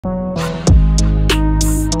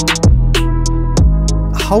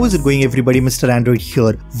How is it going everybody, Mr. Android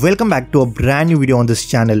here. Welcome back to a brand new video on this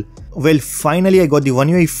channel. Well, finally I got the One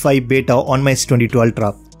UI 5 beta on my S22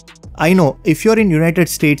 Ultra. I know if you're in United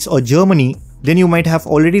States or Germany, then you might have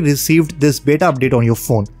already received this beta update on your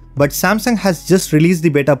phone. But Samsung has just released the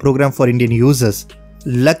beta program for Indian users.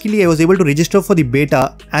 Luckily I was able to register for the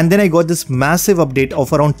beta and then I got this massive update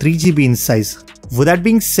of around 3 GB in size. With that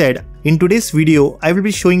being said, in today's video, I will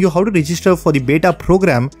be showing you how to register for the beta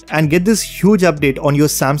program and get this huge update on your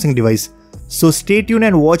Samsung device. So stay tuned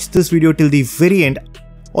and watch this video till the very end.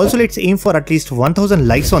 Also, let's aim for at least 1000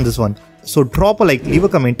 likes on this one. So drop a like, leave a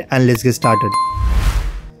comment and let's get started.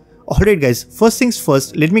 Alright guys, first things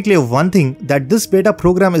first, let me clear one thing, that this beta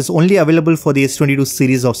program is only available for the S22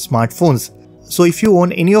 series of smartphones. So if you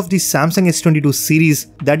own any of the Samsung S22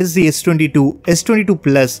 series, that is the S22, S22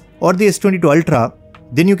 Plus or the S22 Ultra,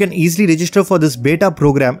 then you can easily register for this beta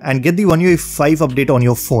program and get the One UI 5 update on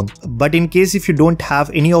your phone. But in case if you don't have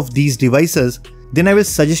any of these devices, then I will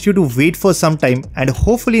suggest you to wait for some time and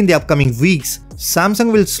hopefully in the upcoming weeks,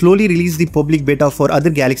 Samsung will slowly release the public beta for other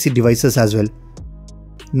Galaxy devices as well.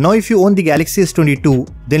 Now if you own the Galaxy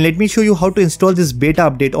S22, then let me show you how to install this beta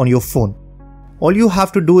update on your phone. All you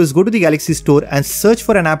have to do is go to the Galaxy store and search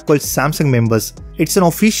for an app called Samsung Members. It's an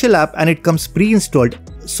official app and it comes pre-installed,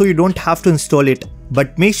 so you don't have to install it.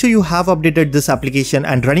 But make sure you have updated this application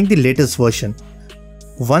and running the latest version.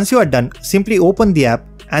 Once you are done, simply open the app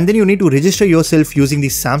and then you need to register yourself using the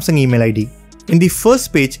Samsung email ID. In the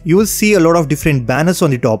first page, you will see a lot of different banners on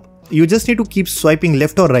the top. You just need to keep swiping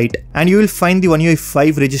left or right and you will find the One UI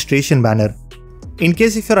 5 registration banner. In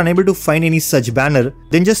case if you are unable to find any such banner,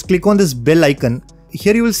 then just click on this bell icon.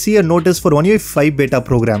 Here you will see a notice for One UI 5 beta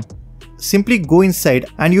program. Simply go inside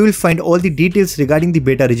and you will find all the details regarding the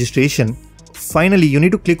beta registration. Finally, you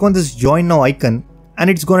need to click on this join now icon and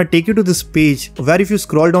it's gonna take you to this page where if you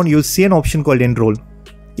scroll down you'll see an option called enroll.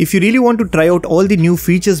 If you really want to try out all the new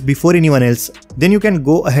features before anyone else, then you can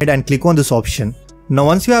go ahead and click on this option. Now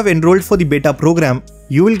once you have enrolled for the beta program,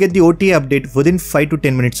 you will get the OTA update within 5 to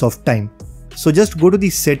 10 minutes of time. So just go to the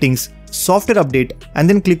settings, software update and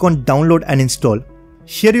then click on download and install.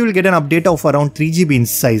 Here you will get an update of around 3 GB in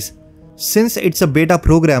size. Since it's a beta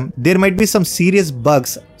program, there might be some serious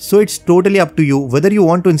bugs, so it's totally up to you whether you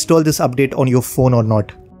want to install this update on your phone or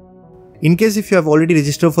not. In case if you have already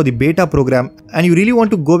registered for the beta program and you really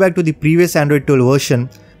want to go back to the previous Android 12 version,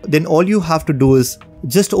 then all you have to do is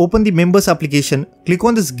just open the members application, click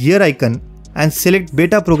on this gear icon and select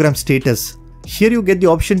beta program status. Here you get the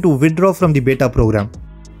option to withdraw from the beta program.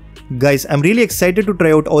 Guys, I'm really excited to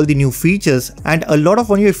try out all the new features and a lot of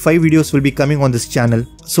One UI 5 videos will be coming on this channel,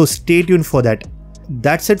 so stay tuned for that.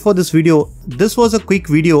 That's it for this video. This was a quick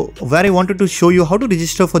video where I wanted to show you how to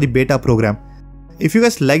register for the beta program. If you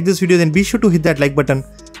guys like this video, then be sure to hit that like button,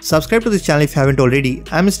 subscribe to this channel if you haven't already.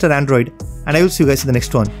 I'm Mr. Android and I will see you guys in the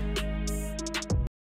next one.